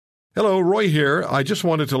Hello, Roy here. I just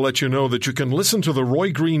wanted to let you know that you can listen to The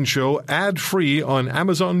Roy Green Show ad-free on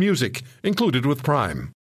Amazon Music, included with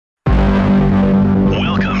Prime. Welcome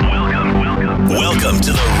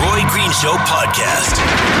to The Roy Green Show podcast.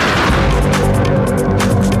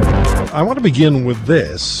 I want to begin with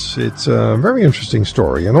this. It's a very interesting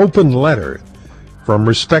story. An open letter from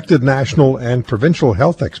respected national and provincial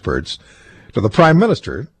health experts to the Prime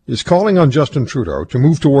Minister is calling on Justin Trudeau to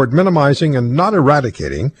move toward minimizing and not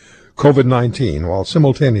eradicating COVID-19 while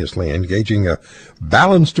simultaneously engaging a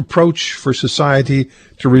balanced approach for society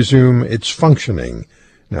to resume its functioning.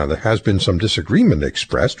 Now, there has been some disagreement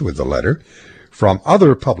expressed with the letter from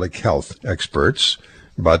other public health experts,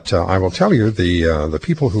 but I will tell you the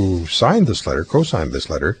people who signed this letter, co-signed this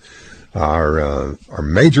letter, are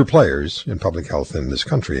major players in public health in this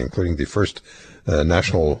country, including the first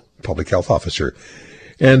national public health officer.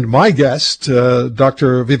 And my guest,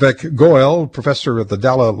 Dr. Vivek Goyal, professor at the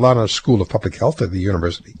Dalla Lana School of Public Health at the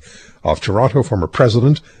University of Toronto, former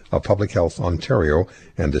president of Public Health Ontario,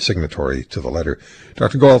 and a signatory to the letter.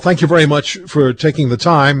 Dr. Goyal, thank you very much for taking the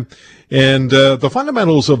time. And the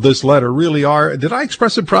fundamentals of this letter really are, did I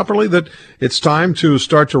express it properly, that it's time to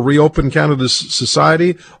start to reopen Canada's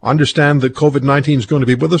society, understand that COVID-19 is going to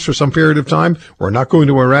be with us for some period of time. We're not going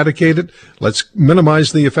to eradicate it. Let's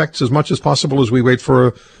minimize the effects as much as possible as we wait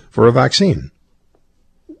for a vaccine.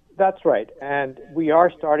 That's right. And we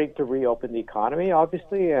are starting to reopen the economy,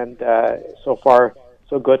 obviously, and so far,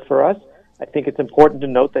 so good for us. I think it's important to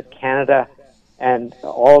note that Canada and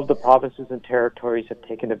all of the provinces and territories have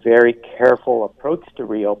taken a very careful approach to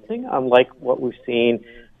reopening, unlike what we've seen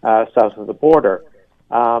south of the border.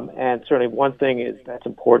 And certainly one thing that's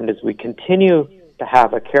important is we continue to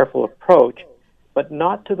have a careful approach, but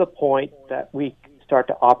not to the point that we start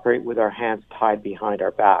to operate with our hands tied behind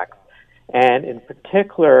our backs. And in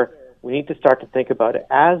particular, we need to start to think about it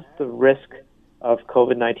as the risk of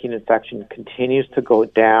COVID-19 infection continues to go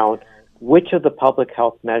down, which of the public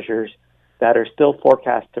health measures that are still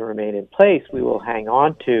forecast to remain in place we will hang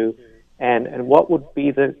on to, and what would be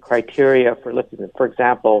the criteria for lifting them. For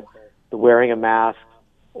example, the wearing a mask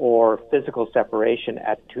or physical separation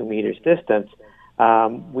at 2 meters distance.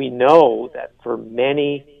 We know that for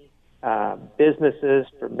many businesses,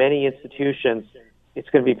 for many institutions, it's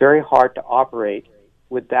going to be very hard to operate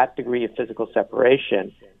with that degree of physical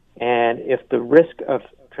separation. And if the risk of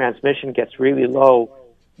transmission gets really low,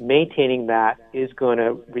 maintaining that is going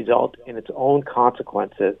to result in its own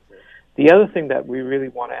consequences. The other thing that we really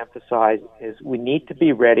want to emphasize is we need to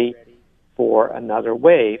be ready for another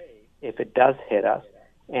wave if it does hit us.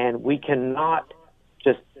 And we cannot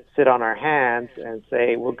just sit on our hands and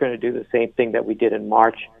say we're going to do the same thing that we did in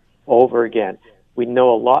March over again. We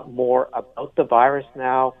know a lot more about the virus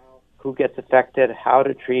now, who gets affected, how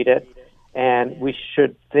to treat it, and we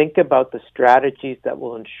should think about the strategies that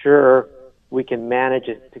will ensure we can manage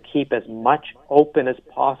it to keep as much open as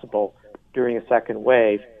possible during a second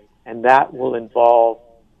wave, and that will involve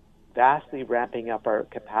vastly ramping up our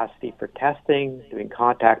capacity for testing, doing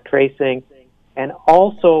contact tracing, and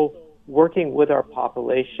also working with our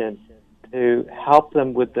population to help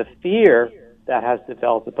them with the fear that has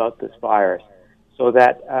developed about this virus, so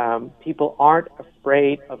that people aren't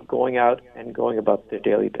afraid of going out and going about their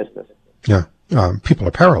daily business. Yeah. People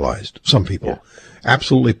are paralyzed. Some people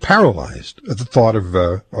absolutely paralyzed at the thought of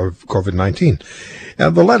COVID-19.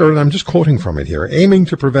 The letter, and I'm just quoting from it here, aiming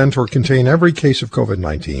to prevent or contain every case of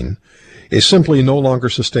COVID-19 is simply no longer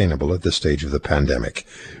sustainable at this stage of the pandemic.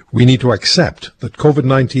 We need to accept that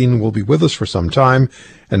COVID-19 will be with us for some time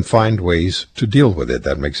and find ways to deal with it.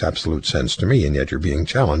 That makes absolute sense to me, and yet you're being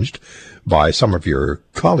challenged by some of your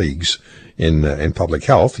colleagues in public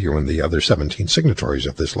health, you and the other 17 signatories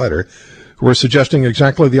of this letter, who are suggesting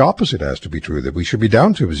exactly the opposite has to be true, that we should be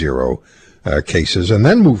down to zero cases and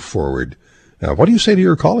then move forward. What do you say to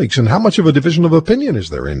your colleagues, and how much of a division of opinion is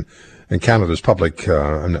there in Canada's public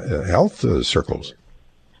health circles?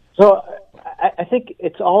 So I think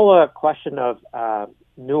it's all a question of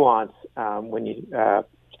nuance when you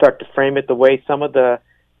start to frame it the way some of the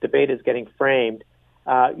debate is getting framed.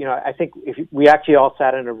 I think if we actually all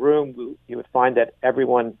sat in a room, you would find that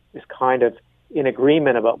everyone is kind of in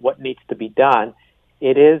agreement about what needs to be done.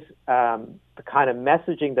 It is the kind of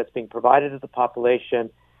messaging that's being provided to the population,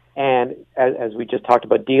 and as we just talked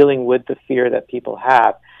about, dealing with the fear that people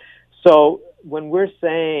have. So when we're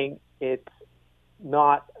saying it's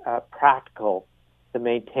not practical to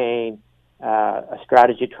maintain a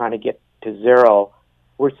strategy trying to get to zero,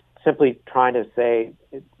 we're simply trying to say,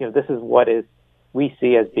 this is what we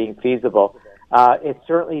see as being feasible. It's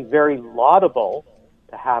certainly very laudable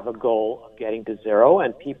to have a goal of getting to zero,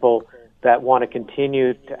 and people that want to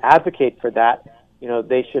continue to advocate for that,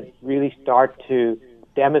 they should really start to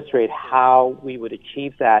demonstrate how we would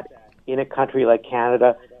achieve that in a country like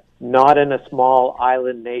Canada, not in a small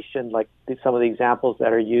island nation like some of the examples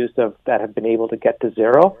that are used that have been able to get to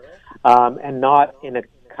zero, and not in a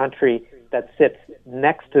country that sits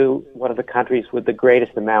next to one of the countries with the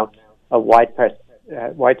greatest amount of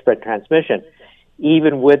widespread transmission.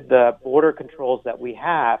 Even with the border controls that we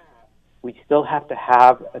have, we still have to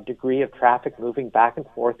have a degree of traffic moving back and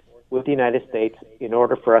forth with the United States in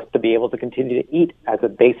order for us to be able to continue to eat as a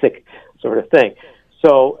basic sort of thing.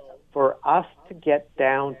 So for us to get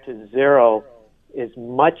down to zero is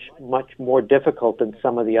much, much more difficult than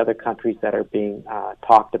some of the other countries that are being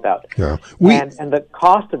talked about. Yeah. And the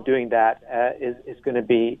cost of doing that is going to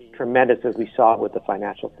be tremendous, as we saw with the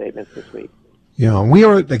financial statements this week. Yeah, we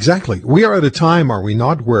are at a time, are we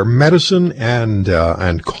not, where medicine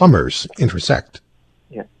and commerce intersect.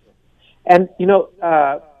 Yeah. And,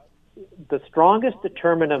 the strongest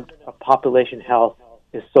determinant of population health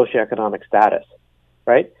is socioeconomic status,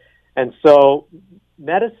 right? And so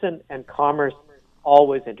medicine and commerce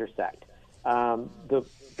always intersect. The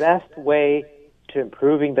best way to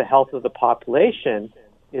improving the health of the population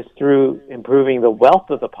is through improving the wealth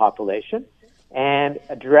of the population and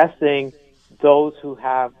addressing those who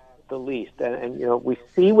have the least. And we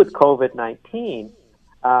see with COVID-19,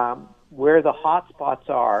 where the hot spots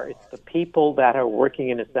are, it's the people that are working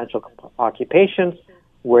in essential occupations,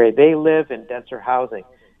 where they live in denser housing.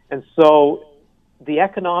 And so the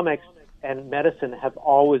economics and medicine have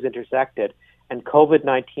always intersected, and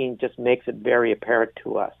COVID-19 just makes it very apparent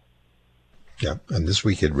to us. Yeah, and this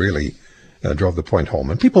week it really drove the point home.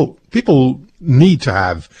 And people need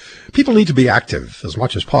to be active as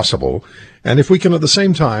much as possible. And if we can at the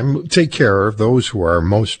same time take care of those who are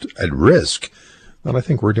most at risk, then I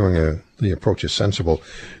think we're doing the approach is sensible.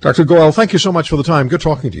 Dr. Goel, thank you so much for the time. Good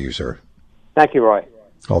talking to you, sir. Thank you, Roy.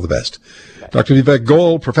 All the best. Dr. Vivek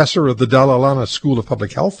Goel, professor of the Dalla Lana School of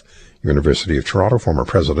Public Health, University of Toronto, former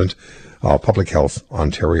president of Public Health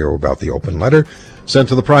Ontario, about the open letter sent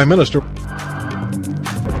to the Prime Minister.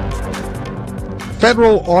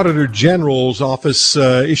 Federal Auditor General's office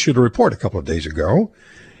issued a report a couple of days ago,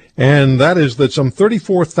 and that is that some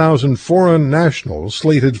 34,000 foreign nationals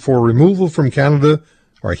slated for removal from Canada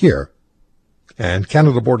are here, and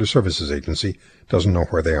Canada Border Services Agency doesn't know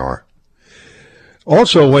where they are.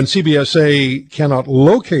 Also, when CBSA cannot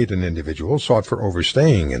locate an individual sought for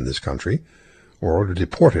overstaying in this country or ordered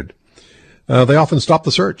deported, they often stop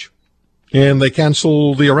the search, and they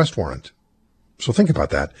cancel the arrest warrant. So think about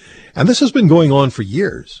that. And this has been going on for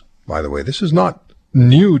years, by the way. This is not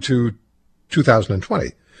new to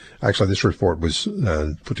 2020. Actually, this report was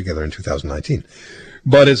put together in 2019.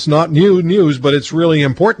 But it's not new news, but it's really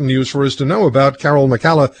important news for us to know about. Carol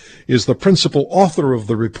McCalla is the principal author of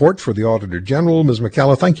the report for the Auditor General. Ms.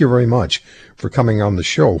 McCalla, thank you very much for coming on the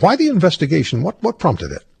show. Why the investigation? What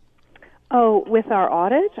prompted it? Oh, with our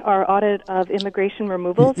audit of immigration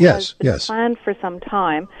removals has been planned for some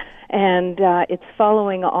time. And it's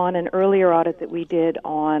following on an earlier audit that we did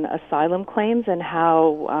on asylum claims and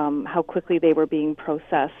how quickly they were being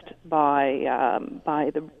processed by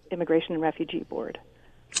the Immigration and Refugee Board.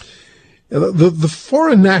 The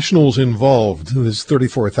foreign nationals involved is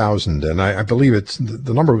 34,000, and I believe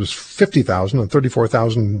the number was 50,000, and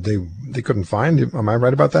 34,000 they couldn't find. Am I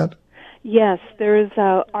right about that? Yes,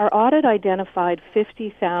 our audit identified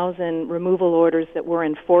 50,000 removal orders that were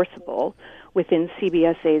enforceable within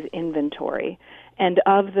CBSA's inventory. And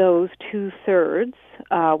of those, 2/3,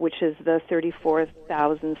 which is the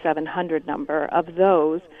 34,700 number, of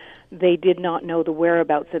those, they did not know the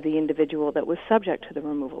whereabouts of the individual that was subject to the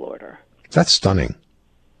removal order. That's stunning.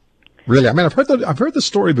 Really, I mean, I've heard the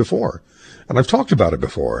story before, and I've talked about it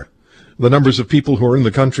before. The numbers of people who are in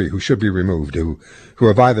the country who should be removed, who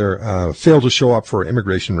have either failed to show up for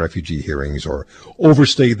immigration refugee hearings or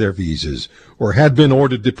overstayed their visas or had been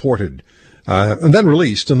ordered deported, and then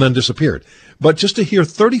released and then disappeared. But just to hear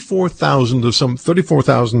 34,000 of some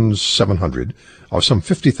 34,700 of some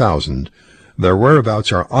 50,000, their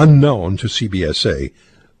whereabouts are unknown to CBSA,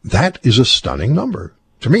 that is a stunning number,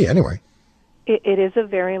 to me anyway. It is a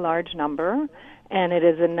very large number, and it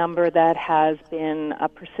is a number that has been a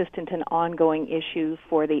persistent and ongoing issue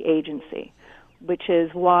for the agency, which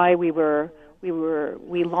is why we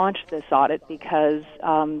launched this audit, because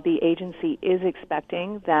the agency is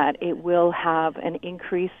expecting that it will have an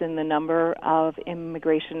increase in the number of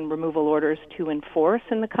immigration removal orders to enforce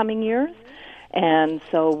in the coming years. And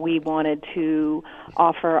so we wanted to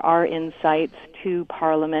offer our insights to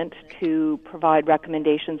Parliament to provide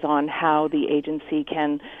recommendations on how the agency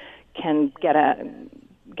can get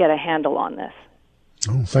get a handle on this.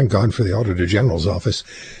 Oh, thank God for the Auditor General's office.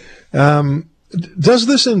 Does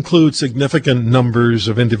this include significant numbers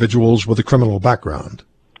of individuals with a criminal background?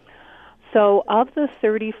 So of the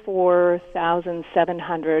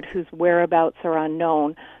 34,700 whose whereabouts are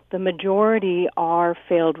unknown, the majority are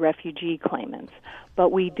failed refugee claimants.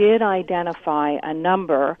 But we did identify a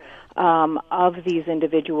number of these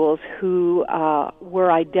individuals who were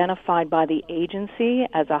identified by the agency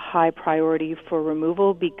as a high priority for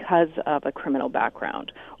removal because of a criminal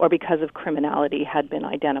background or because of criminality had been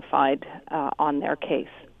identified on their case.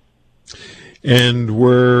 And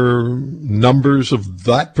were numbers of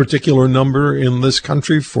that particular number in this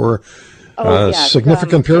country for a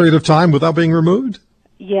significant period of time without being removed?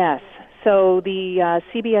 Yes. So the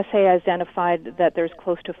CBSA identified that there's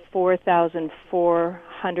close to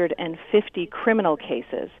 4,450 criminal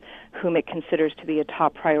cases whom it considers to be a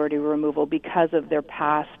top priority removal because of their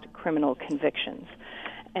past criminal convictions.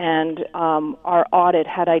 And our audit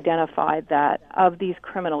had identified that of these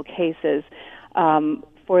criminal cases,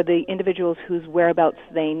 for the individuals whose whereabouts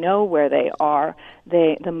they know where they are,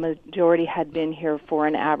 the majority had been here for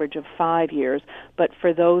an average of 5 years. But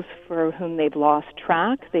for those for whom they've lost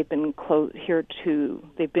track, they've been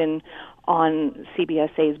they've been on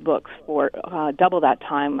CBSA's books for double that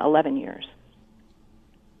time, 11 years.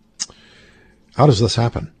 How does this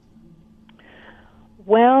happen?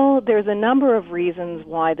 Well, there's a number of reasons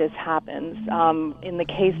why this happens. In the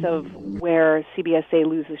case of where CBSA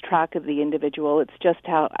loses track of the individual, it's just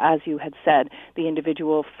how, as you had said, the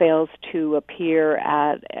individual fails to appear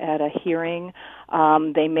at a hearing.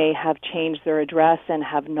 They may have changed their address and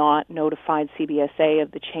have not notified CBSA of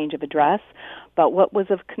the change of address. But what was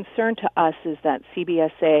of concern to us is that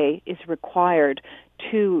CBSA is required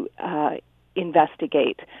to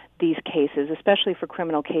investigate these cases, especially for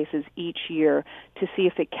criminal cases, each year to see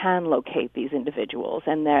if it can locate these individuals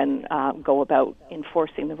and then go about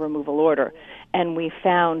enforcing the removal order. And we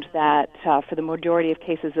found that for the majority of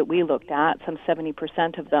cases that we looked at, some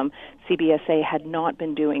 70% of them, CBSA had not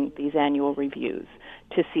been doing these annual reviews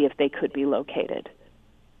to see if they could be located.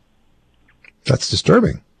 That's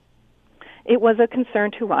disturbing. It was a concern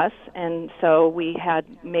to us, and so we had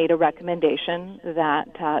made a recommendation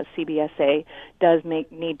that CBSA does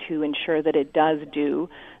need to ensure that it does do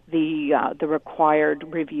the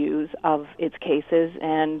required reviews of its cases,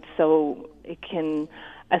 and so it can,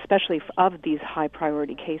 especially of these high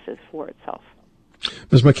priority cases, for itself.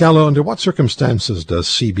 Ms. McCalla, under what circumstances does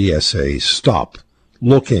CBSA stop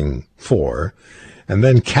looking for and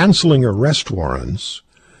then canceling arrest warrants?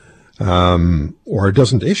 Or it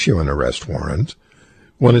doesn't issue an arrest warrant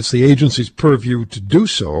when it's the agency's purview to do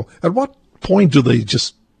so? At what point do they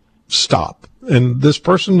just stop? And this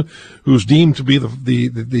person who's deemed to be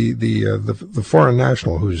the foreign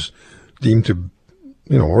national who's deemed to,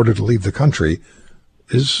 ordered to leave the country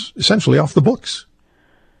is essentially off the books.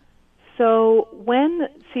 So when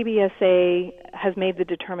CBSA has made the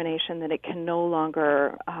determination that it can no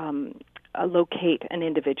longer locate an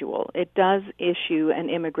individual, it does issue an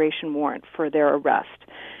immigration warrant for their arrest.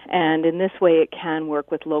 And in this way, it can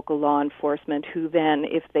work with local law enforcement who then,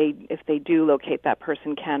 if they do locate that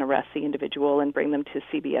person, can arrest the individual and bring them to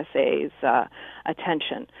CBSA's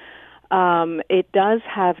attention. It does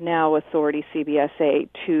have now authority, CBSA,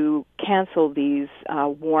 to cancel these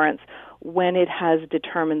warrants when it has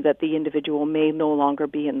determined that the individual may no longer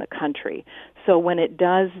be in the country. So when it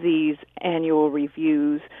does these annual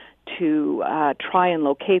reviews to try and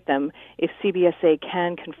locate them, if CBSA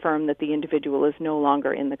can confirm that the individual is no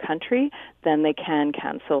longer in the country, then they can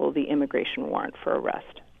cancel the immigration warrant for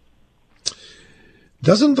arrest.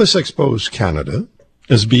 Doesn't this expose Canada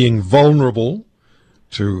as being vulnerable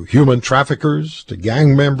to human traffickers, to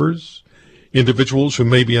gang members, individuals who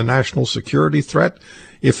may be a national security threat?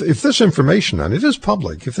 If this information, and it is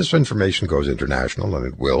public, if this information goes international, and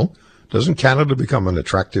it will, doesn't Canada become an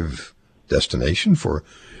attractive destination for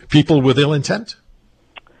people with ill intent?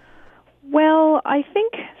 Well, I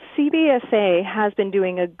think CBSA has been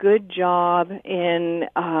doing a good job in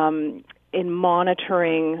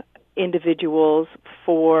monitoring individuals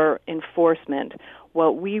for enforcement.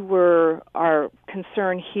 Our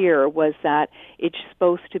concern here was that it's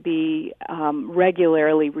supposed to be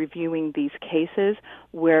regularly reviewing these cases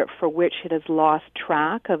for which it has lost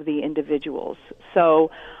track of the individuals. So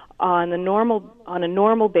on a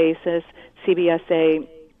normal basis, CBSA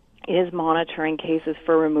is monitoring cases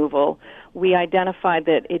for removal. We identified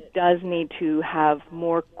that it does need to have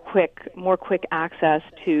more quick access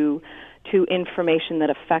to to information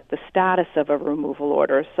that affect the status of a removal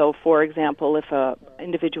order. So, for example, if an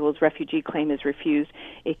individual's refugee claim is refused,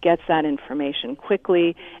 it gets that information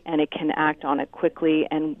quickly and it can act on it quickly.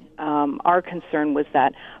 And our concern was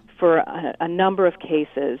that for a number of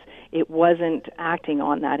cases, it wasn't acting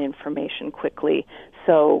on that information quickly.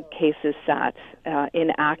 So cases sat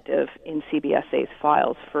inactive in CBSA's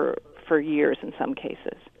files for years in some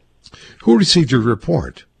cases. Who received your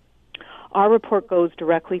report? Our report goes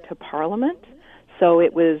directly to Parliament. So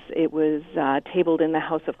it was tabled in the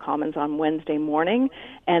House of Commons on Wednesday morning,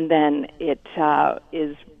 and then it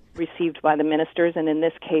is received by the ministers. And in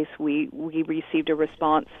this case, we received a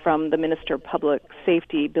response from the Minister of Public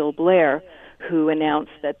Safety, Bill Blair, who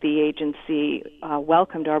announced that the agency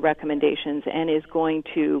welcomed our recommendations and is going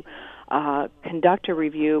to conduct a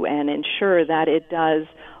review and ensure that it does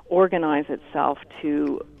organize itself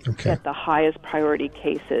to get the highest priority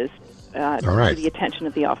cases to the attention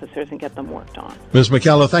of the officers and get them worked on. Ms.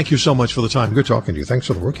 McCalla, thank you so much for the time. Good talking to you. Thanks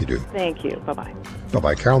for the work you do. Thank you. Bye-bye.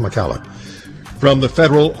 Bye-bye. Carol McCalla from the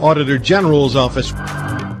Federal Auditor General's Office.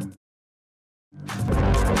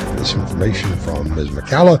 This information from Ms.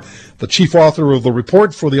 McCalla, the chief author of the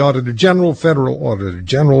report for the Auditor General, Federal Auditor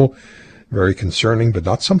General. Very concerning, but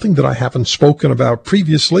not something that I haven't spoken about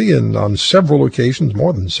previously and on several occasions,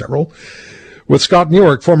 more than several, with Scott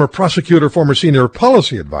Newark, former prosecutor, former senior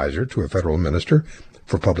policy advisor to a federal minister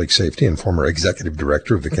for public safety and former executive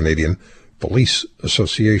director of the Canadian Police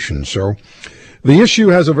Association. So the issue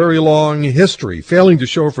has a very long history, failing to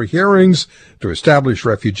show for hearings, to establish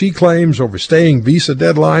refugee claims, overstaying visa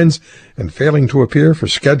deadlines, and failing to appear for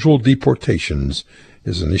scheduled deportations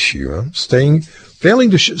is an issue. Failing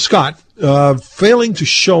to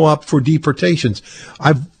show up for deportations.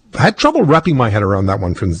 I've had trouble wrapping my head around that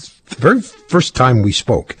one from the very first time we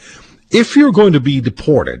spoke. If you're going to be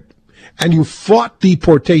deported and you fought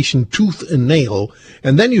deportation tooth and nail,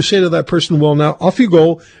 and then you say to that person, well, now off you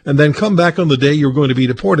go, and then come back on the day you're going to be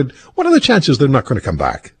deported, what are the chances they're not going to come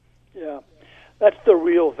back? Yeah, that's the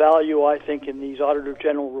real value, I think, in these Auditor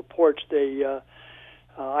General reports.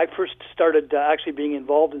 I first started actually being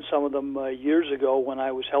involved in some of them years ago when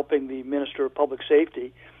I was helping the Minister of Public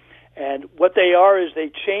Safety. And what they are is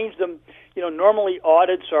they change them. You know, normally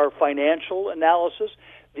audits are financial analysis.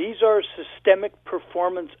 These are systemic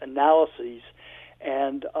performance analyses.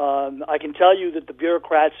 And I can tell you that the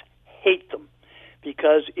bureaucrats hate them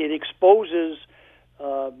because it exposes,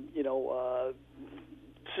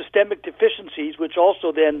 systemic deficiencies, which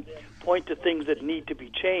also then point to things that need to be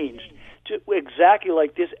changed, exactly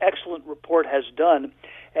like this excellent report has done.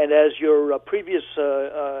 And as your previous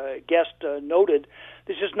guest noted,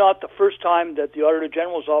 this is not the first time that the Auditor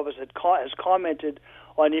General's Office has commented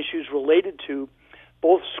on issues related to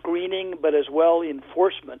both screening but as well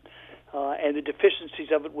enforcement and the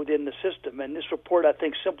deficiencies of it within the system. And this report, I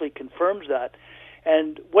think, simply confirms that.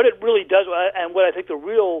 And what it really does, and what I think the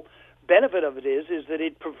real benefit of it is that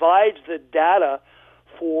it provides the data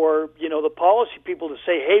for, the policy people to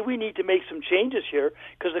say, hey, we need to make some changes here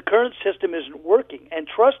because the current system isn't working. And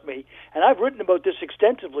trust me, and I've written about this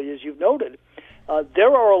extensively, as you've noted,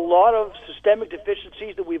 there are a lot of systemic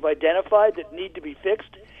deficiencies that we've identified that need to be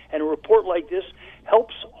fixed, and a report like this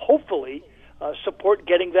helps, hopefully, support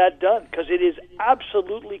getting that done because it is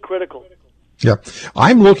absolutely critical. Yeah.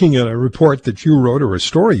 I'm looking at a report that you wrote, or a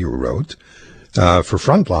story you wrote, for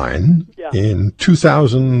Frontline in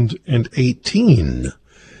 2018.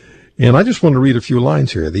 And I just want to read a few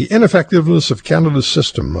lines here. The ineffectiveness of Canada's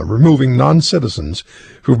system of removing non-citizens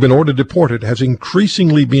who've been ordered deported has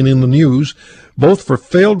increasingly been in the news, both for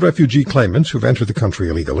failed refugee claimants who've entered the country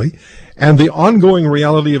illegally and the ongoing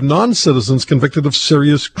reality of non-citizens convicted of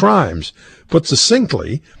serious crimes. Put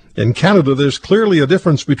succinctly, in Canada, there's clearly a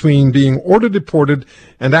difference between being ordered deported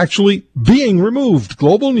and actually being removed.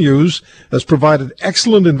 Global News has provided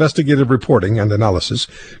excellent investigative reporting and analysis,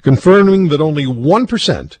 confirming that only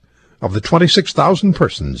 1% of the 26,000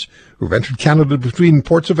 persons who've entered Canada between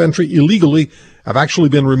ports of entry illegally have actually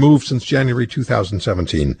been removed since January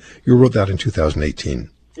 2017. You wrote that in 2018.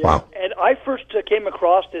 Yeah. Wow. And I first came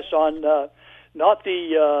across this on not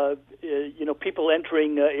the people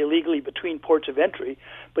entering illegally between ports of entry,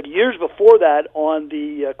 but years before that on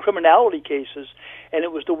the criminality cases, and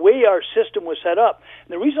it was the way our system was set up.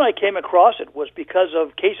 And the reason I came across it was because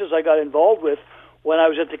of cases I got involved with when I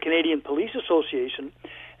was at the Canadian Police Association,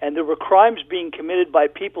 and there were crimes being committed by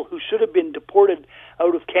people who should have been deported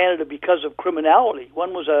out of Canada because of criminality.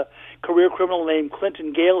 One was a career criminal named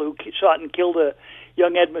Clinton Gale who shot and killed a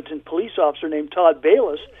young Edmonton police officer named Todd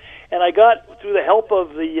Bayless. And I got, through the help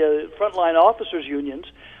of the frontline officers unions,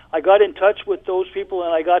 I got in touch with those people,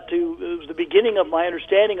 and it was the beginning of my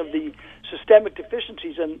understanding of the systemic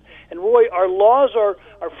deficiencies. And Roy, our laws are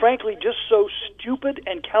frankly just so stupid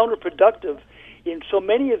and counterproductive in so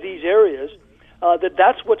many of these areas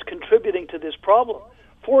that's what's contributing to this problem.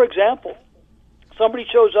 For example, somebody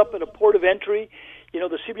shows up at a port of entry,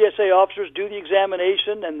 the CBSA officers do the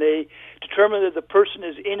examination and they determine that the person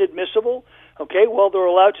is inadmissible. Okay, well, they're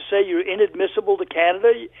allowed to say you're inadmissible to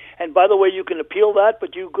Canada, and by the way, you can appeal that,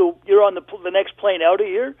 but you're on the next plane out of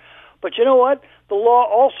here. But you know what? The law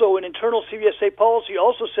also, an internal CBSA policy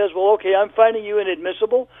also says, well, okay, I'm finding you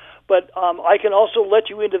inadmissible, but I can also let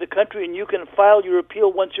you into the country and you can file your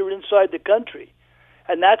appeal once you're inside the country.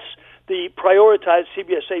 And that's the prioritized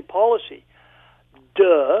CBSA policy.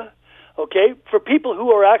 Duh. Okay, for people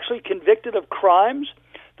who are actually convicted of crimes,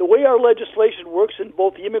 the way our legislation works in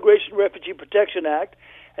both the Immigration Refugee Protection Act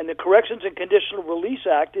and the Corrections and Conditional Release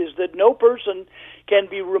Act is that no person can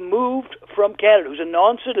be removed from Canada who's a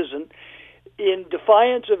non-citizen in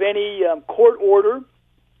defiance of any court order,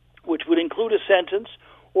 which would include a sentence,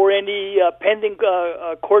 or any pending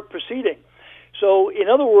court proceeding. So, in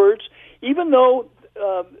other words, even though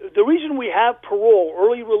the reason we have parole,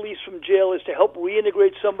 early release from jail, is to help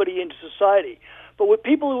reintegrate somebody into society. But with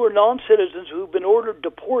people who are non-citizens who've been ordered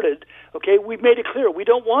deported, okay, we've made it clear we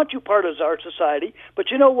don't want you part of our society. But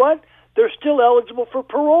you know what? They're still eligible for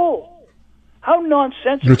parole. How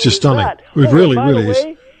nonsensical Which is stunning. that? It really is.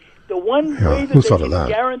 Is. The one way that they can that?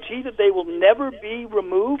 guarantee that they will never be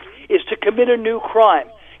removed is to commit a new crime.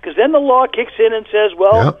 Because then the law kicks in and says,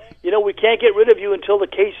 well, we can't get rid of you until the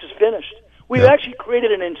case is finished. We've actually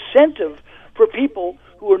created an incentive for people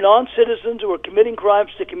who are non-citizens who are committing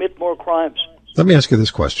crimes to commit more crimes. Let me ask you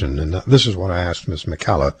this question, and this is what I asked Ms.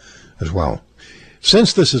 McCalla as well.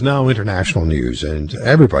 Since this is now international news and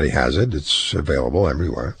everybody has it, it's available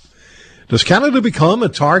everywhere, does Canada become a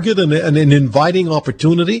target and an inviting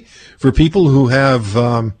opportunity for people who have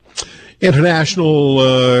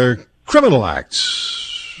international criminal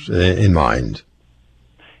acts in mind,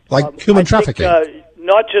 like human trafficking?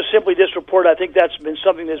 Not just simply this report. I think that's been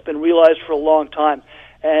something that's been realized for a long time.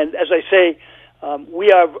 And as I say,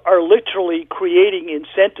 we are literally creating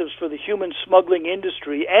incentives for the human smuggling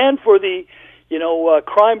industry and for the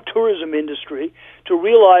crime tourism industry to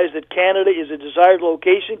realize that Canada is a desired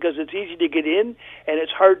location because it's easy to get in and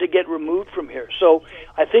it's hard to get removed from here. So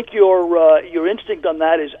I think your instinct on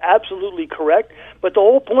that is absolutely correct. But the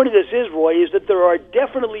whole point of this is, Roy, is that there are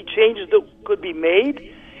definitely changes that could be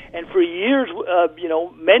made. And for years,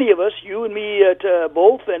 many of us, you and me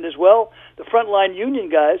both, and as well the frontline union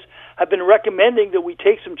guys, have been recommending that we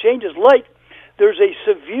take some changes. Like, there's a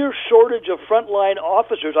severe shortage of frontline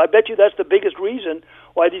officers. I bet you that's the biggest reason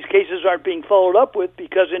why these cases aren't being followed up with,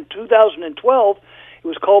 because in 2012, it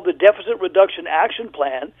was called the Deficit Reduction Action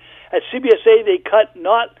Plan. At CBSA, they cut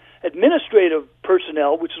not administrative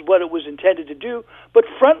personnel, which is what it was intended to do, but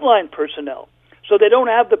frontline personnel. So they don't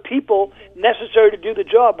have the people necessary to do the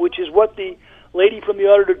job, which is what the lady from the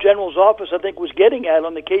Auditor General's office, I think, was getting at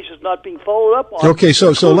on the cases not being followed up on. Okay,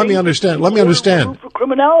 so let me understand. For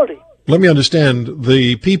criminality. Let me understand.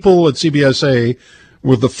 The people at CBSA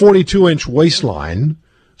with the 42-inch waistline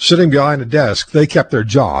sitting behind a desk, they kept their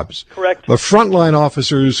jobs. Correct. The frontline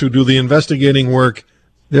officers who do the investigating work,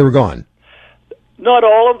 they were gone. Not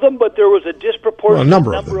all of them, but there was a disproportionate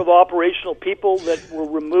number of operational people that were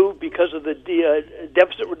removed because of the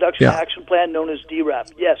Deficit Reduction Action Plan, known as DRAP.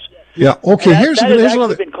 Yes. Yeah. Okay. Here's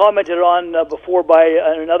another. Been commented on before by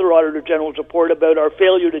another Auditor General's report about our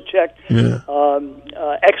failure to check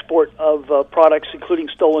export of products, including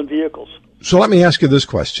stolen vehicles. So let me ask you this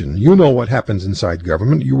question. You know what happens inside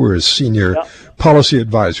government. You were a senior policy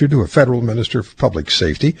advisor to a federal minister for public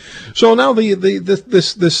safety. So now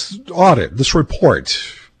this audit, this report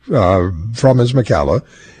from Ms. McCalla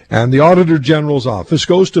and the Auditor General's office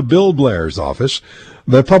goes to Bill Blair's office,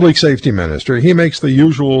 the public safety minister. He makes the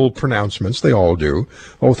usual pronouncements. They all do.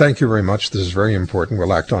 Oh, thank you very much. This is very important.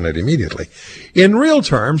 We'll act on it immediately. In real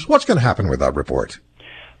terms, what's going to happen with that report?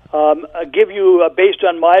 I'll give you, based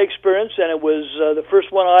on my experience, and it was the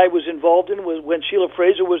first one I was involved in was when Sheila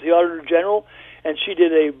Fraser was the Auditor General, and she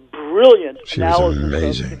did a brilliant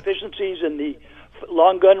analysis of deficiencies in the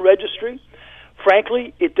long gun registry.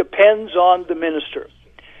 Frankly, it depends on the minister,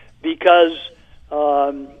 because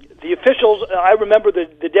the officials, I remember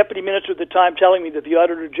the deputy minister at the time telling me that the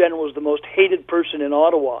Auditor General was the most hated person in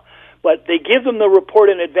Ottawa, but they give them the report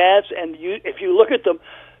in advance, and if you look at them,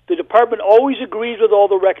 the department always agrees with all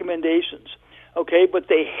the recommendations, okay? But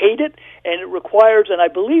they hate it, and it requires, and I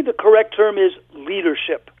believe the correct term is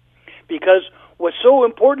leadership. Because what's so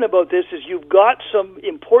important about this is you've got some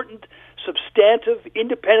important substantive,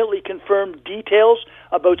 independently confirmed details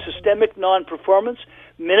about systemic non-performance,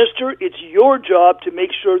 Minister, it's your job to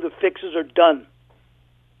make sure the fixes are done.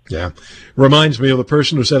 Yeah. Reminds me of the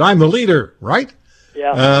person who said, I'm the leader, right?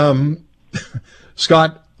 Yeah.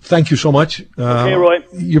 Scott, thank you so much. Okay, Roy.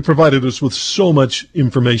 You provided us with so much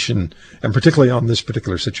information, and particularly on this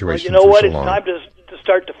particular situation. Well, you know what? So it's long. time to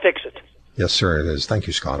start to fix it. Yes, sir, it is. Thank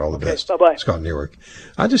you, Scott. All the best. Bye-bye. Scott Newark.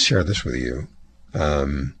 I'll just share this with you.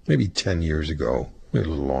 Maybe 10 years ago, maybe a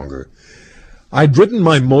little longer. I'd ridden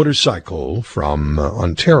my motorcycle from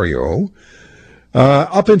Ontario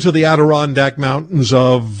up into the Adirondack Mountains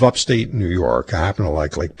of upstate New York. I happen to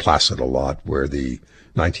like Lake Placid a lot, where the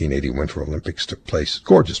 1980 Winter Olympics took place.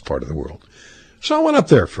 Gorgeous part of the world. So I went up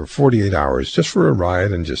there for 48 hours just for a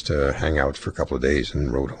ride and just to hang out for a couple of days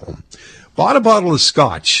and rode home. Bought a bottle of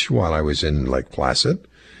scotch while I was in Lake Placid,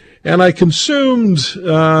 and I consumed,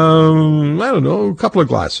 a couple of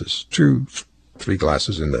glasses, 2-3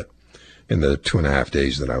 glasses in the 2.5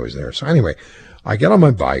 days that I was there. So anyway, I get on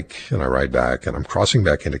my bike and I ride back, and I'm crossing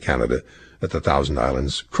back into Canada at the Thousand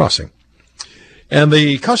Islands crossing. And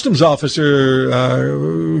the customs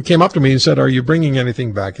officer came up to me and said, are you bringing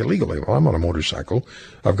anything back illegally? Well, I'm on a motorcycle.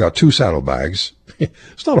 I've got 2 saddlebags.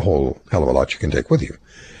 It's not a whole hell of a lot you can take with you.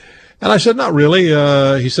 And I said, not really.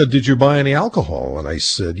 He said, did you buy any alcohol? And I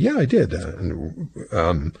said, yeah, I did.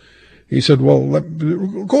 He said, well,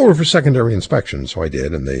 go over for secondary inspection. So I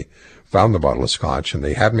did, and they found the bottle of scotch, and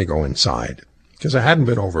they had me go inside because I hadn't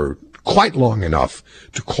been over quite long enough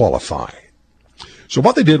to qualify. So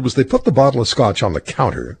what they did was they put the bottle of scotch on the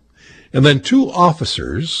counter, and then 2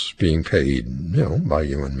 officers, being paid, by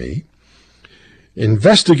you and me,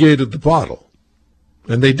 investigated the bottle.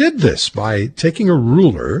 And they did this by taking a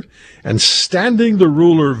ruler and standing the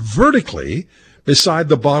ruler vertically beside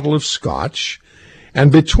the bottle of scotch,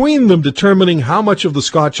 and between them determining how much of the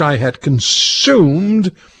scotch I had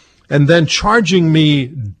consumed, and then charging me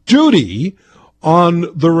duty on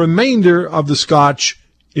the remainder of the scotch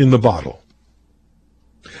in the bottle.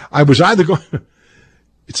 I was either going...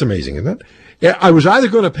 It's amazing, isn't it? Yeah, I was either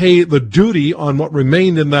going to pay the duty on what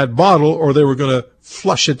remained in that bottle, or they were going to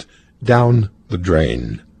flush it down the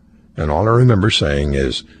drain. And all I remember saying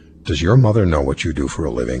is, does your mother know what you do for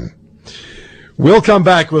a living? We'll come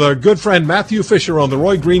back with our good friend Matthew Fisher on The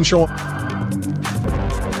Roy Green Show.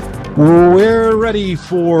 We're ready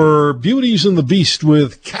for Beauties and the Beast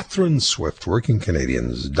with Catherine Swift,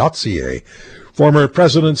 WorkingCanadians.ca. Former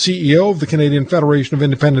President, CEO of the Canadian Federation of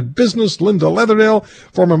Independent Business, Linda Leatherdale,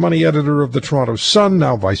 former money editor of the Toronto Sun,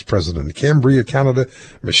 now Vice President of Cambria, Canada.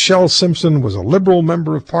 Michelle Simpson was a Liberal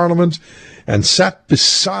Member of Parliament and sat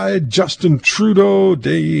beside Justin Trudeau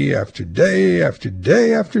day after day after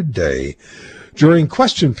day after day during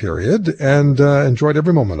question period, and enjoyed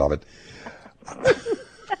every moment of it.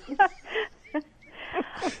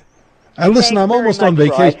 Listen, I'm almost on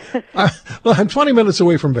vacation. I'm 20 minutes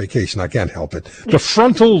away from vacation. I can't help it. The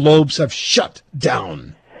frontal lobes have shut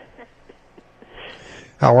down.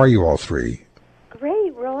 How are you all three?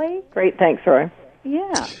 Great, Roy. Great, thanks, Roy.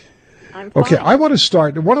 Yeah, I'm fine. Okay, I want to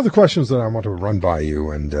start. One of the questions that I want to run by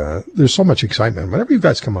you, and there's so much excitement. Whenever you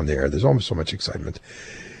guys come on the air, there's always so much excitement.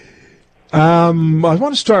 I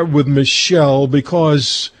want to start with Michelle,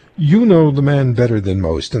 because you know the man better than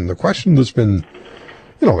most. And the question that's been,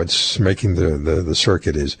 it's making the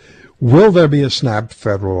circuit is, will there be a snap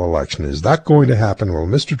federal election? Is that going to happen? Will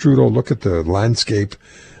Mr. Trudeau look at the landscape,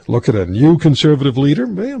 look at a new Conservative leader?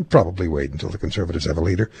 He'll probably wait until the Conservatives have a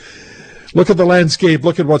leader. Look at the landscape,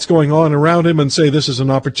 look at what's going on around him and say, this is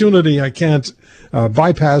an opportunity I can't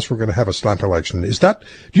bypass. We're going to have a snap election. Do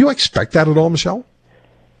you expect that at all, Michelle?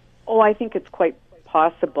 Oh, I think it's quite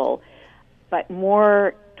possible, but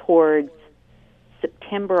more towards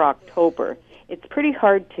September, October. It's pretty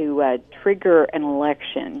hard to trigger an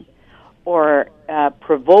election or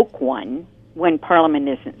provoke one when Parliament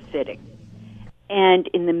isn't sitting. And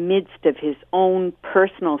in the midst of his own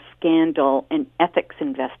personal scandal and ethics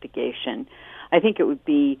investigation, I think it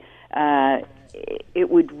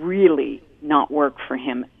would really not work for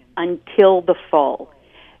him until the fall,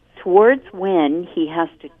 towards when he has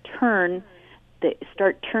to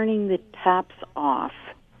start turning the taps off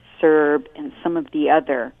CERB and some of the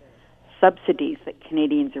other subsidies that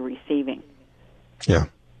Canadians are receiving. Yeah,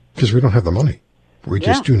 because we don't have the money. We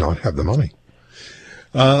just do not have the money.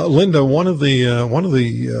 Linda, one of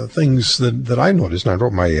the things that I noticed, and I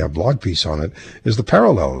wrote my blog piece on it, is the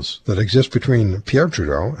parallels that exist between Pierre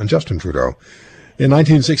Trudeau and Justin Trudeau. In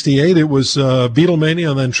 1968, it was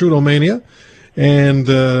Beatlemania and then Trudeau-mania. And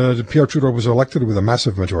Pierre Trudeau was elected with a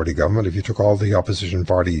massive majority government. If you took all the opposition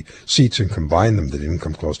party seats and combined them, they didn't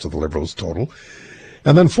come close to the Liberals' total.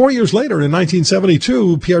 And then 4 years later, in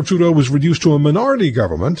 1972, Pierre Trudeau was reduced to a minority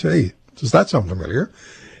government. Hey, does that sound familiar?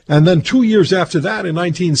 And then 2 years after that, in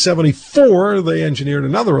 1974, they engineered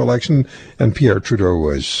another election, and Pierre Trudeau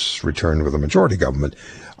was returned with a majority government.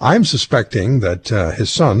 I'm suspecting that his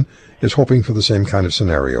son is hoping for the same kind of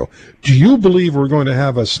scenario. Do you believe we're going to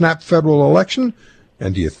have a snap federal election?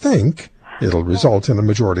 And do you think it'll result in a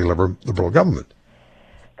majority liberal government?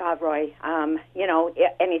 God, Roy,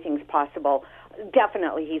 anything's possible.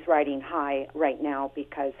 Definitely he's riding high right now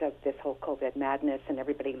because of this whole COVID madness, and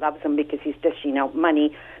everybody loves him because he's dishing out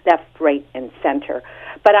money left, right, and center.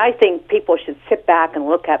 But I think people should sit back and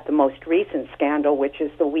look at the most recent scandal, which is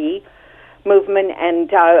the We movement,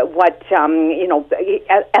 and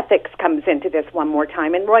ethics comes into this one more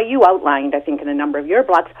time. And Roy, you outlined, I think, in a number of your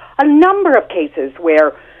blogs, a number of cases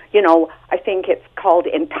where, I think it's called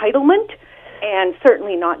entitlement, and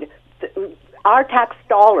certainly not our tax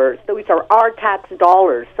dollars. Those are our tax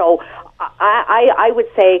dollars. So I would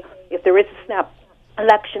say if there is a snap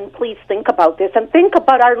election, please think about this and think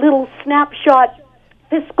about our little snapshot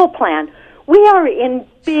fiscal plan. We are in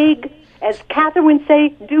big, as Catherine would say,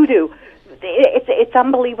 doo-doo. It's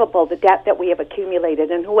unbelievable, the debt that we have accumulated.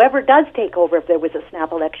 And whoever does take over, if there was a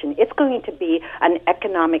snap election, it's going to be an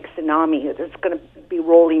economic tsunami that's going to be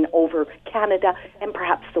rolling over Canada and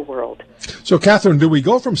perhaps the world. So, Catherine, do we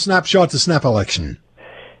go from snapshot to snap election?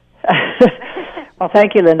 Well,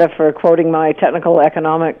 thank you, Linda, for quoting my technical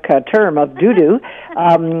economic term of doo-doo.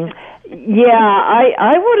 I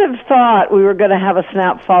would have thought we were going to have a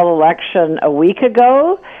snap fall election a week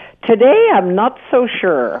ago. Today, I'm not so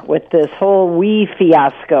sure with this whole We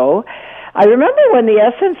fiasco. I remember when the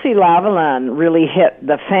SNC-Lavalin really hit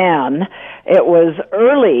the fan, it was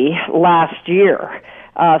early last year,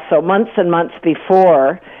 so months and months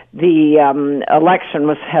before the election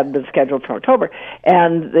had been scheduled for October,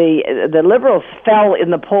 and the Liberals fell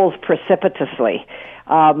in the polls precipitously.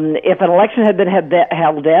 If an election had been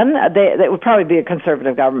held then, it would probably be a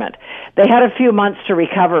Conservative government. They had a few months to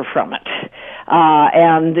recover from it.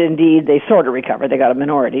 And indeed, they sort of recovered. They got a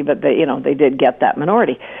minority, but they did get that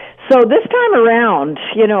minority. So this time around,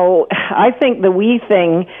 I think the We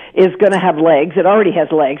thing is going to have legs. It already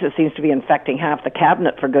has legs. It seems to be infecting half the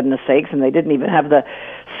cabinet, for goodness sakes, and they didn't even have the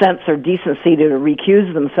sense or decency to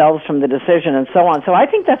recuse themselves from the decision and so on. So I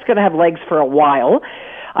think that's going to have legs for a while.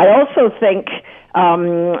 I also think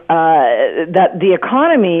that the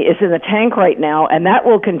economy is in the tank right now, and that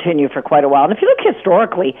will continue for quite a while. And if you look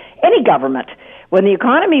historically, any government, when the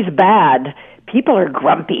economy's bad, people are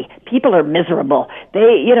grumpy. People are miserable.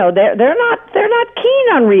 They're not keen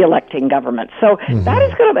on re-electing government. So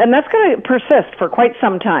that's going to persist for quite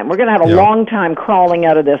some time. We're going to have a long time crawling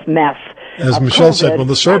out of this mess. As Michelle said, when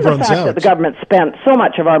the serve runs out. That the government spent so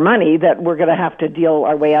much of our money that we're going to have to deal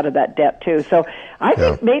our way out of that debt too. So I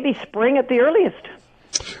think maybe spring at the earliest.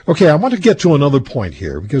 Okay, I want to get to another point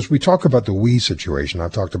here because we talk about the We situation.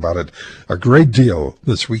 I've talked about it a great deal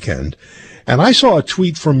this weekend. And I saw a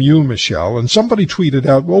tweet from you, Michelle, and somebody tweeted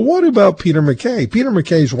out, well, what about Peter MacKay? Peter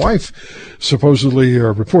MacKay's wife supposedly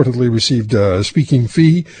or reportedly received a speaking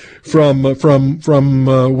fee from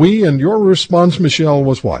We, and your response, Michelle,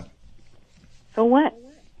 was what? So what?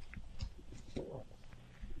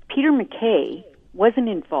 Peter MacKay wasn't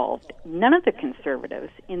involved, none of the Conservatives,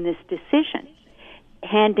 in this decision,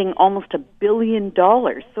 handing almost $1 billion.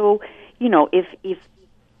 So, if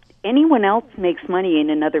anyone else makes money in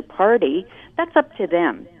another party, that's up to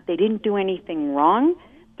them. They didn't do anything wrong.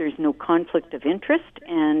 There's no conflict of interest.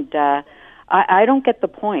 And I don't get the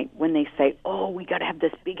point when they say, oh, we got to have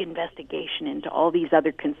this big investigation into all these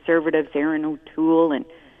other Conservatives, Aaron O'Toole, and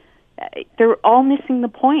they're all missing the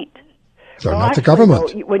point. They're not the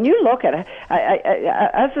government. When you look at it,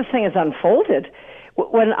 as this thing has unfolded,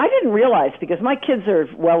 when I didn't realize, because my kids are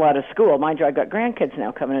well out of school, mind you, I've got grandkids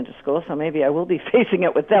now coming into school, so maybe I will be facing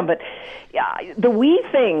it with them, but the We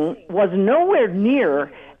thing was nowhere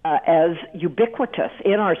near as ubiquitous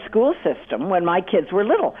in our school system when my kids were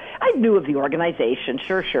little. I knew of the organization,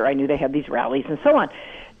 sure, I knew they had these rallies and so on.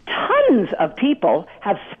 Tons of people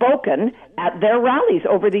have spoken at their rallies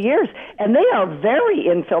over the years, and they are very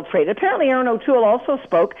infiltrated. Apparently, Aaron O'Toole also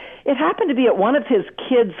spoke. It happened to be at one of his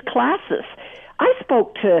kids' classes. I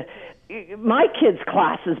spoke to my kids'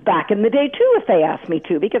 classes back in the day, too, if they asked me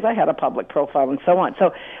to, because I had a public profile and so on.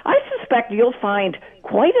 So I suspect you'll find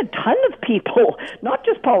quite a ton of people, not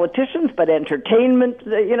just politicians, but entertainment,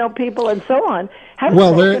 people and so on, have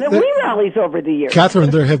spoken at We rallies over the years. Catherine,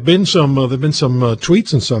 there have been some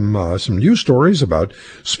tweets and some news stories about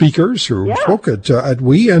speakers who spoke at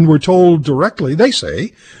We and were told directly, they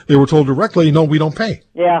say, they were told directly, no, we don't pay.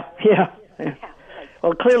 Yeah.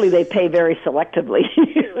 Well, clearly they pay very selectively.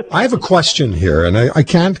 I have a question here, and I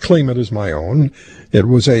can't claim it as my own. It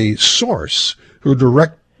was a source who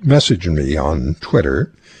direct messaged me on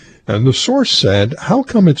Twitter, and the source said, how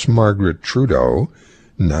come it's Margaret Trudeau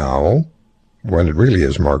now when it really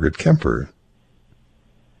is Margaret Kemper?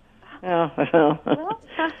 Oh,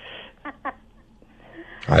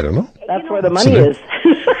 I don't know. That's where the money is.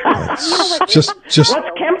 Just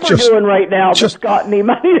what's Kemper doing right now that's got any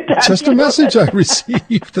money? Just a message I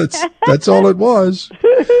received. That's all it was.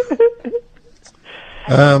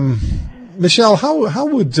 Michelle, how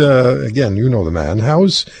would again, you know the man, how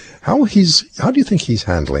do you think he's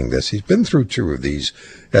handling this? He's been through 2 of these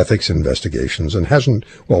ethics investigations and hasn't,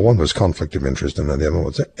 well, one was conflict of interest and then the other one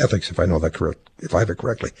was ethics, if I have it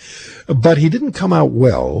correctly. But he didn't come out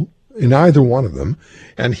well in either one of them.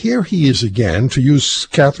 And here he is again, to use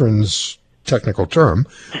Catherine's technical term,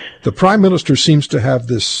 the Prime Minister seems to have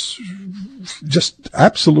this just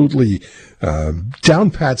absolutely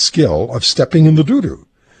down-pat skill of stepping in the doo-doo.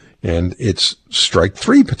 And it's strike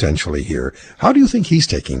 3 potentially here. How do you think he's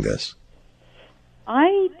taking this?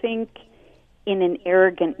 I think in an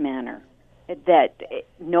arrogant manner, that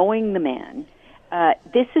knowing the man,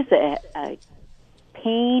 this is a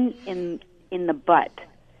pain in the butt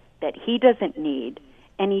that he doesn't need,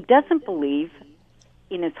 and he doesn't believe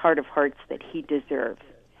in his heart of hearts that he deserves,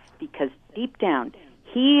 because deep down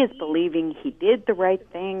he is believing he did the right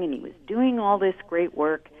thing and he was doing all this great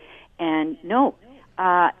work, and no,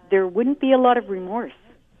 there wouldn't be a lot of remorse.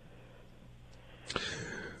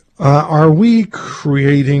 Are we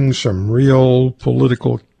creating some real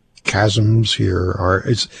political chasms here?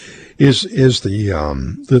 Is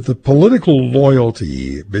the political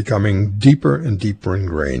loyalty becoming deeper and deeper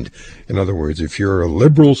ingrained? In other words, if you're a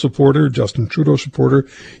Liberal supporter, Justin Trudeau supporter,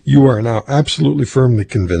 you are now absolutely firmly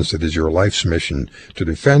convinced it is your life's mission to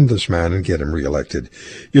defend this man and get him reelected.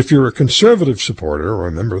 If you're a Conservative supporter or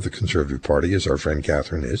a member of the Conservative Party, as our friend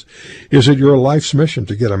Catherine is it your life's mission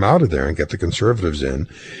to get him out of there and get the Conservatives in?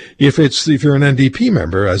 If you're an NDP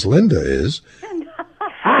member, as Linda is,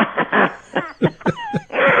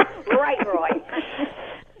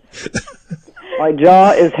 my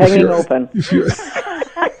jaw is hanging open.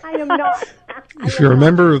 I am not. If you're a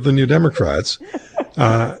member of the New Democrats,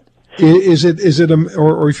 or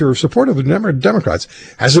if you're a supporter of the Democrats,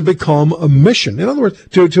 has it become a mission? In other words,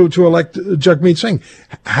 to elect Jagmeet Singh,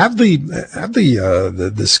 have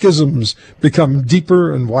the schisms become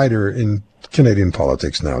deeper and wider in Canadian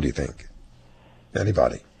politics now? Do you think?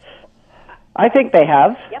 Anybody? I think they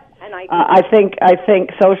have. Yep, and I think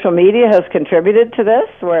social media has contributed to this,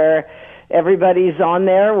 where everybody's on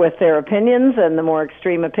there with their opinions, and the more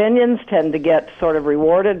extreme opinions tend to get sort of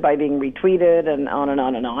rewarded by being retweeted and on and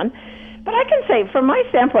on and on. But I can say, from my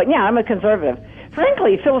standpoint, yeah, I'm a conservative.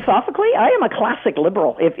 Frankly, philosophically, I am a classic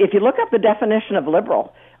liberal. If you look up the definition of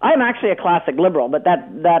liberal, I'm actually a classic liberal, but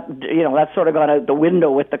that's sort of gone out the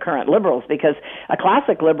window with the current liberals, because a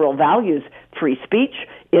classic liberal values free speech,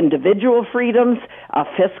 individual freedoms,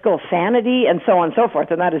 fiscal sanity, and so on and so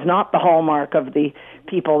forth. And that is not the hallmark of the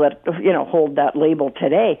people that, hold that label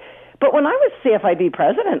today. But when I was CFIB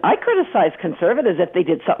president, I criticized conservatives if they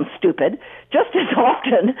did something stupid just as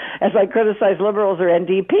often as I criticized liberals or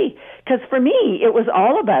NDP. Because for me, it was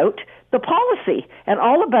all about the policy, and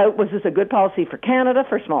all about, was this a good policy for Canada,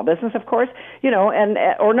 for small business, of course, and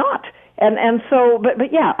or not. And so,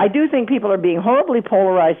 but yeah, I do think people are being horribly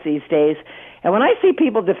polarized these days. And when I see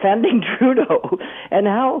people defending Trudeau and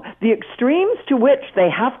how the extremes to which they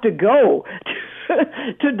have to go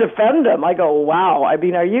to defend him, I go, wow. I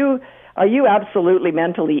mean, are you absolutely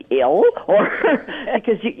mentally ill? Or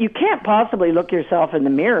because you can't possibly look yourself in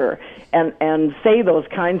the mirror and say those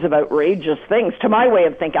kinds of outrageous things, to my way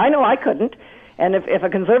of thinking. I know I couldn't. And if a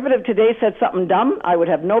conservative today said something dumb, I would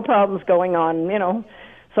have no problems going on,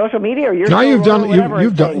 social media or you've done it.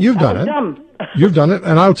 Dumb. You've done it,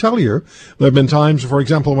 and I'll tell you, there have been times, for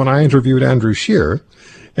example, when I interviewed Andrew Scheer,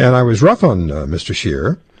 and I was rough on Mr.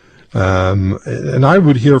 Scheer, and I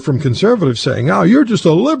would hear from conservatives saying, "Oh, you're just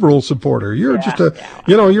a liberal supporter. You're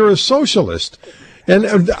you're a socialist." And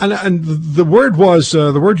the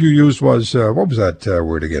word you used was what was that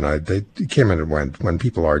word again? They came and went when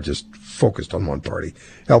people are just focused on one party.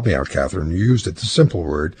 Help me out, Catherine. You used it. The simple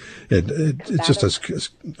word. It's just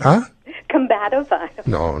combative.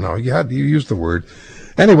 No. You used the word.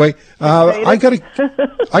 Anyway, I got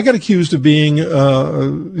accused of being a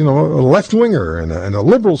left winger and a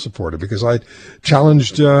liberal supporter because I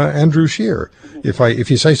challenged Andrew Scheer.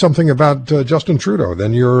 If you say something about Justin Trudeau,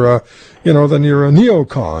 then you're a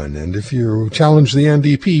neocon, and if you challenge the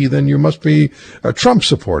NDP, then you must be a Trump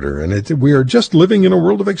supporter. And we are just living in a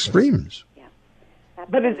world of extremes. Yeah,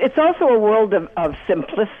 But it's also a world of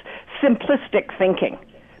simplistic thinking,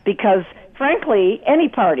 because, frankly, any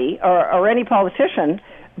party or any politician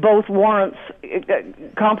both warrants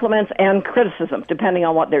compliments and criticism, depending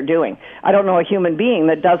on what they're doing. I don't know a human being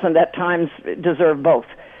that doesn't at times deserve both.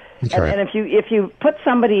 Okay. And if you put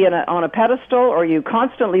somebody on a pedestal or you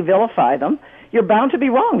constantly vilify them, you're bound to be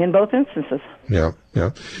wrong in both instances. Yeah.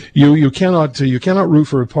 You cannot root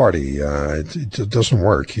for a party. It doesn't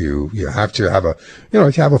work. You have to have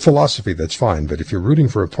a philosophy, that's fine. But if you're rooting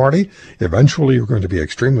for a party, eventually you're going to be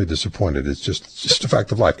extremely disappointed. It's just a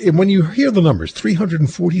fact of life. And when you hear the numbers,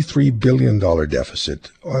 $343 billion deficit,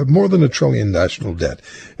 more than $1 trillion national debt.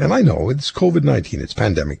 And I know it's COVID-19, it's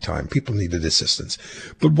pandemic time. People needed assistance.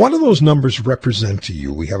 But what do those numbers represent to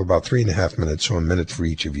you? We have about 3.5 minutes, so a minute for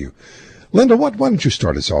each of you. Linda, why don't you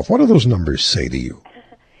start us off? What do those numbers say to you?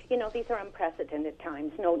 These are unprecedented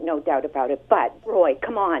times, no doubt about it. But, Roy,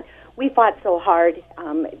 come on. We fought so hard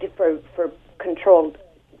for controlled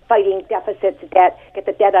fighting deficits, debt, get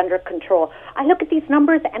the debt under control. I look at these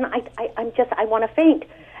numbers and I want to faint.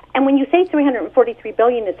 And when you say $343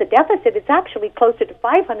 billion is the deficit, it's actually closer to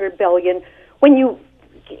 $500 billion when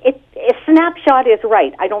a snapshot is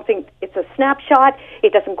right. I don't think it's a snapshot.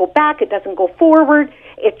 It doesn't go back. It doesn't go forward.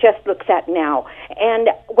 It just looks at now. And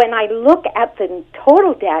when I look at the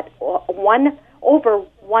total debt, over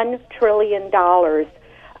 $1 trillion,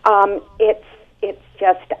 it's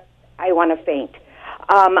just, I want to faint.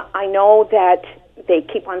 I know that they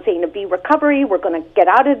keep on saying a V recovery. We're going to get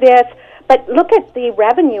out of this. But look at the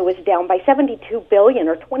revenue is down by $72 billion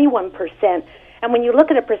or 21%. And when you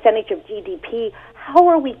look at a percentage of GDP, how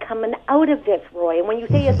are we coming out of this, Roy? And when you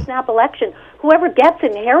say a snap election, whoever gets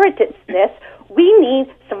inheritance this, we need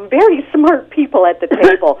some very smart people at the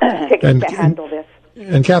table to handle this.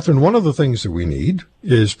 And Catherine, one of the things that we need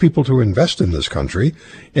is people to invest in this country,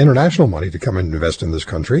 international money to come and invest in this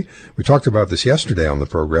country. We talked about this yesterday on the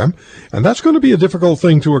program, and that's going to be a difficult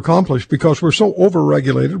thing to accomplish because we're so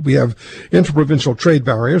over-regulated. We have interprovincial trade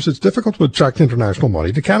barriers. It's difficult to attract international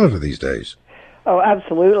money to Canada these days. Oh,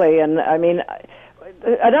 absolutely. And I mean,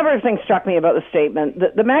 another thing struck me about the statement.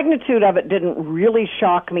 The magnitude of it didn't really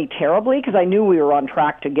shock me terribly because I knew we were on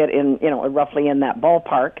track to get in, roughly in that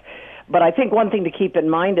ballpark. But I think one thing to keep in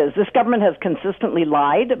mind is this government has consistently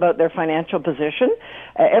lied about their financial position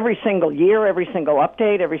every single year, every single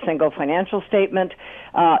update, every single financial statement.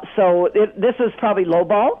 So this is probably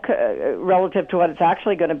lowball relative to what it's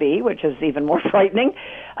actually going to be, which is even more frightening.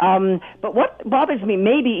 But what bothers me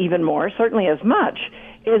maybe even more, certainly as much,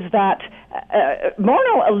 is that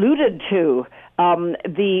Morneau alluded to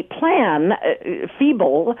the plan,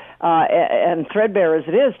 feeble and threadbare as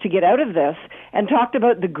it is, to get out of this, and talked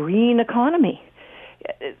about the green economy.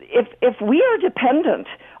 If we are dependent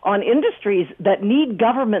on industries that need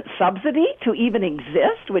government subsidy to even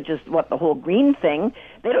exist, which is what the whole green thing,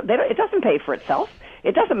 it doesn't pay for itself.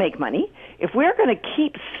 It doesn't make money. If we're going to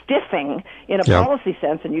keep stiffing in a policy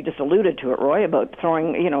sense, and you just alluded to it, Roy, about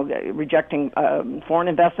rejecting foreign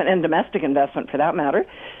investment and domestic investment for that matter,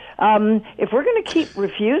 if we're going to keep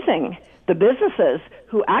refusing the businesses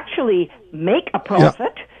who actually make a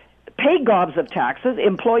profit, pay gobs of taxes,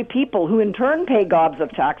 employ people who in turn pay gobs of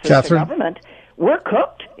taxes to government, we're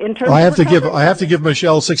cooked in terms of I have to give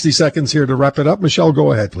Michelle 60 seconds here to wrap it up. Michelle,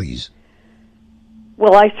 go ahead, please.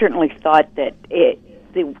 Well, I certainly thought that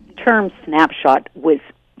the term snapshot was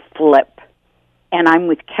flip, and I'm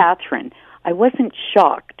with Catherine. I wasn't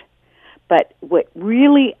shocked, but what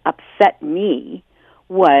really upset me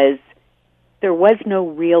was there was no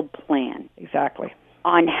real plan. Exactly.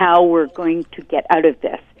 On how we're going to get out of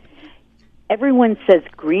this. Everyone says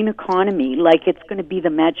green economy like it's going to be the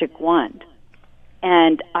magic wand,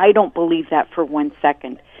 and I don't believe that for 1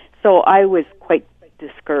 second. So I was quite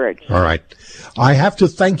discouraged. All right. I have to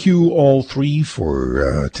thank you all three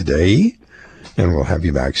for today, and we'll have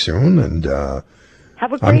you back soon. And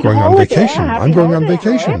have a great I'm going holiday. on vacation. I'm going on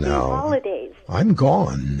vacation now. Holidays. I'm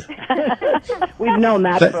gone. We've known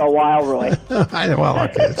that for a while, Roy.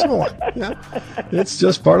 It's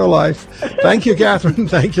just part of life. Thank you, Catherine.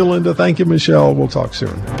 Thank you, Linda. Thank you, Michelle. We'll talk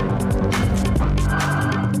soon.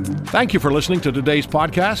 Thank you for listening to today's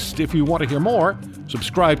podcast. If you want to hear more,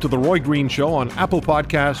 subscribe to The Roy Green Show on Apple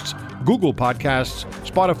Podcasts, Google Podcasts,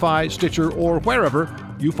 Spotify, Stitcher, or wherever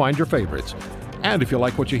you find your favorites. And if you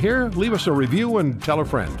like what you hear, leave us a review and tell a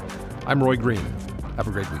friend. I'm Roy Green. Have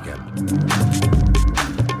a great weekend.